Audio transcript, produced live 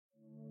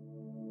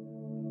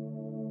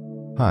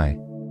Hi,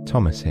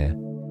 Thomas here.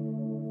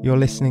 You're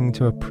listening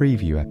to a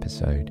preview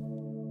episode.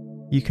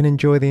 You can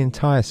enjoy the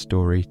entire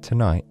story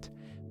tonight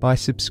by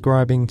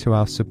subscribing to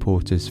our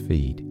supporters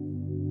feed.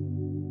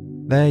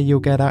 There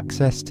you'll get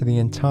access to the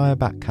entire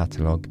back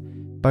catalogue,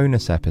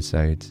 bonus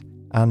episodes,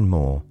 and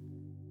more,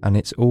 and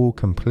it's all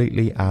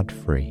completely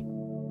ad-free.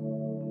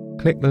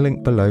 Click the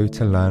link below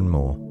to learn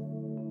more.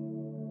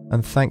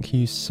 And thank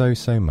you so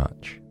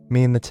much.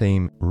 Me and the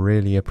team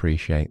really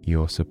appreciate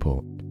your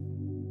support.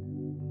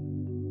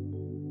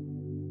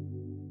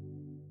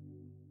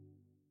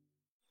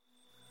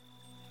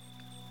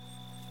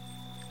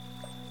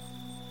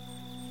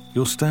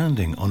 You're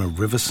standing on a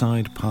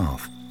riverside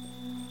path,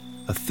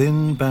 a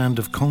thin band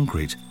of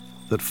concrete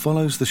that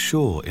follows the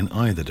shore in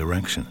either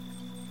direction.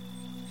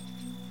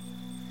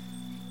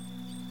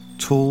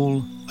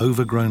 Tall,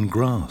 overgrown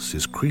grass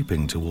is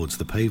creeping towards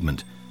the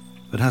pavement,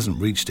 but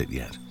hasn't reached it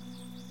yet.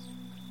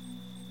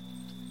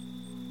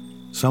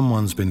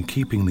 Someone's been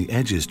keeping the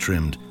edges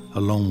trimmed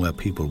along where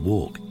people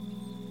walk.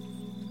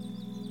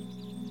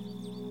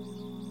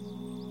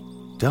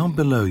 Down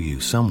below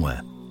you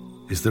somewhere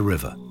is the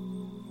river,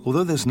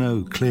 although there's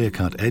no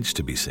clear-cut edge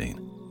to be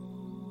seen.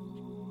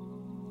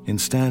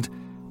 Instead,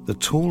 the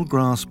tall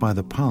grass by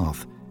the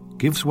path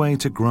gives way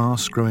to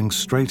grass growing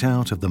straight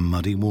out of the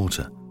muddy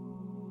water.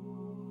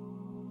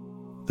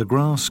 The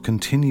grass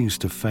continues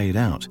to fade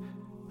out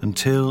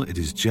until it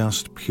is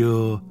just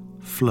pure,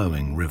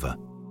 flowing river.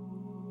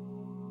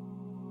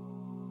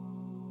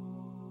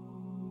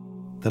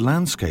 The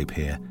landscape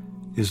here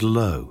is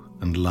low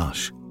and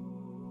lush.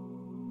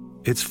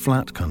 It's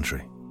flat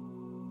country,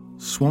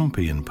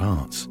 swampy in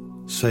parts,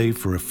 save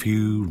for a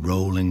few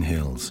rolling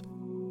hills.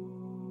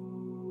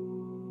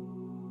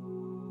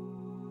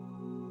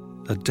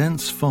 A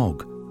dense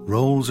fog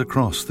rolls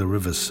across the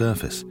river's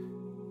surface,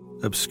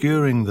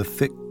 obscuring the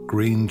thick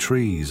green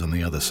trees on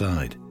the other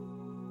side.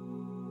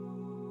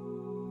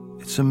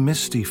 It's a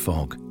misty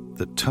fog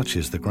that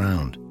touches the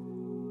ground.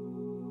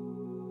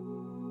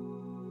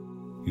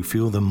 You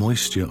feel the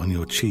moisture on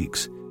your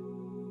cheeks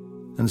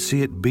and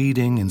see it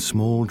beading in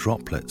small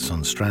droplets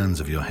on strands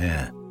of your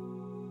hair.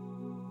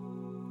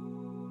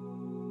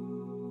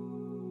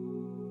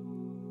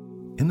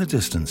 In the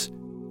distance,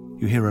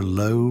 you hear a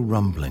low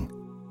rumbling.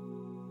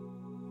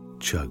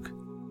 Chug,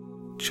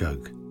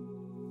 chug,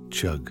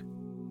 chug.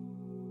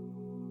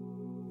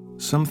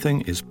 Something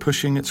is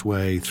pushing its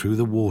way through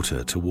the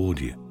water toward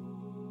you.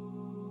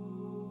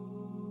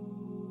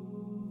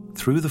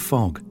 Through the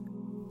fog,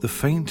 the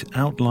faint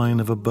outline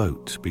of a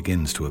boat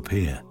begins to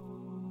appear.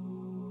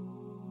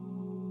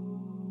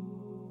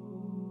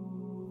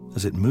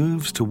 As it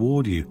moves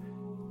toward you,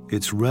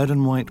 its red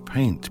and white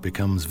paint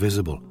becomes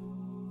visible,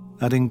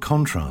 adding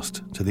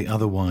contrast to the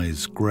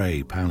otherwise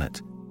grey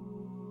palette.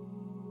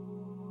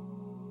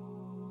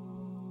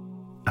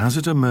 As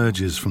it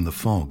emerges from the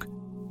fog,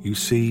 you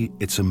see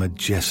it's a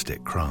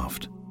majestic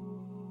craft.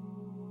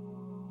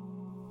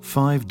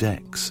 5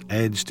 decks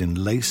edged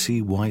in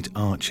lacy white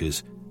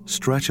arches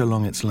stretch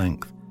along its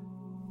length,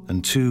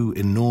 and 2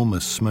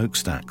 enormous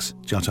smokestacks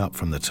jut up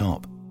from the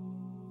top.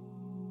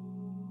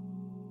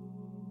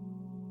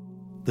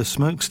 The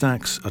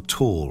smokestacks are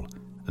tall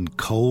and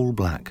coal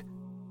black,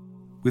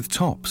 with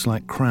tops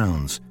like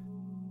crowns,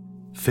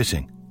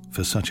 fitting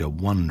for such a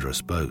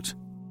wondrous boat.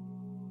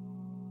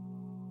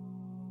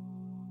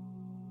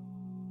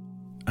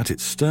 At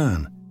its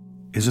stern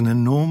is an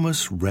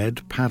enormous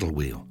red paddle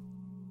wheel.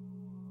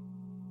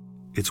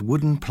 Its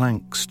wooden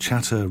planks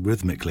chatter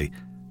rhythmically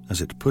as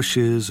it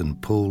pushes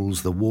and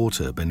pulls the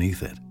water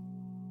beneath it.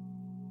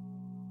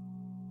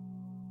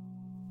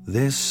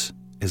 This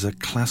is a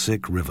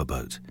classic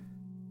riverboat.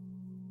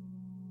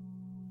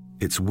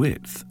 Its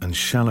width and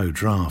shallow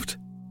draft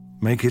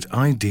make it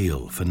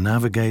ideal for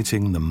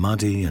navigating the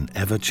muddy and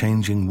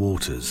ever-changing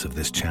waters of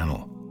this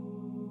channel.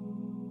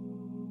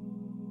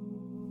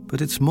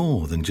 But it's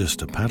more than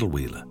just a paddle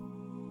wheeler.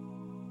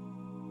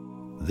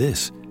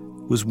 This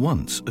was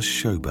once a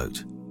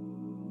showboat.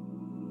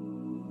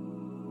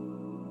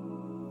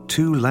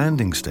 2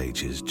 landing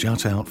stages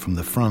jut out from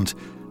the front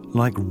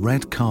like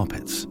red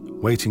carpets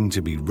waiting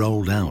to be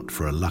rolled out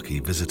for a lucky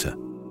visitor.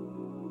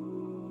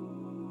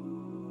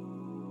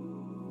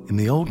 In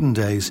the olden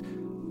days,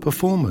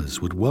 performers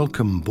would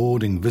welcome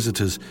boarding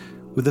visitors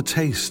with a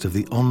taste of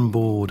the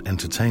onboard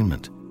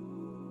entertainment.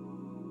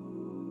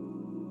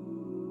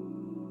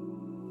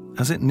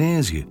 As it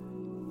nears you,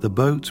 the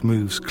boat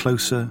moves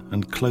closer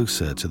and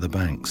closer to the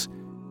banks.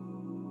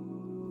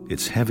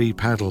 Its heavy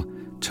paddle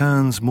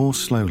turns more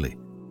slowly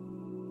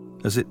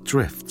as it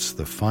drifts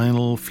the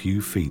final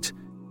few feet,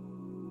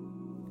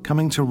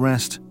 coming to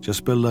rest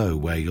just below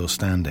where you're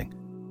standing.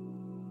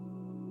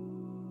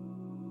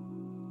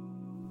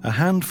 A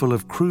handful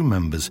of crew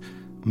members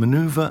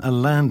maneuver a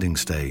landing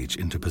stage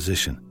into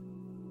position,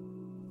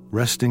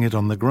 resting it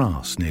on the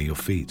grass near your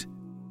feet.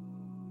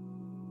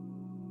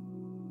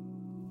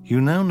 You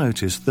now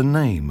notice the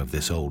name of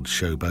this old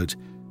showboat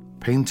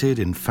painted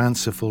in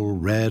fanciful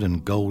red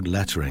and gold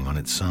lettering on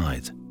its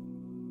sides.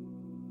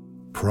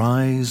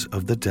 Prize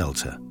of the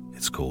Delta,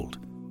 it's called.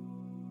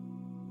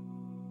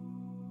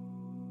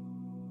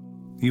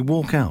 You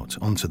walk out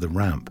onto the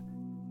ramp,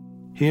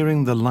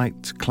 hearing the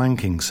light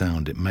clanking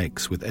sound it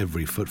makes with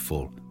every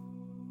footfall.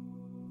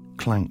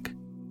 Clank,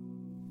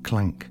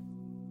 clank,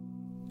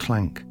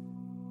 clank.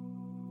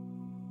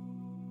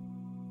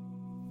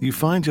 You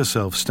find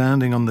yourself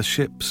standing on the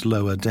ship's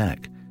lower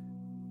deck.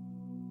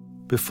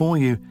 Before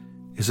you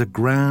is a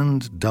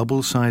grand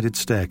double-sided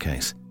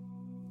staircase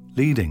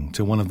leading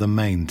to one of the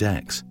main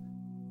decks.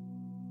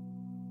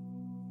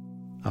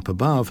 Up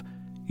above,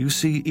 you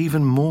see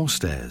even more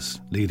stairs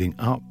leading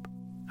up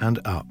and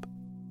up.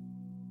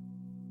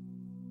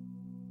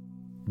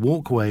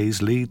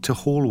 Walkways lead to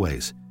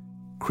hallways,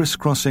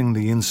 crisscrossing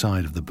the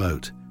inside of the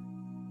boat.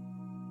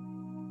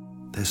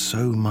 There's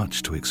so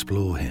much to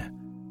explore here.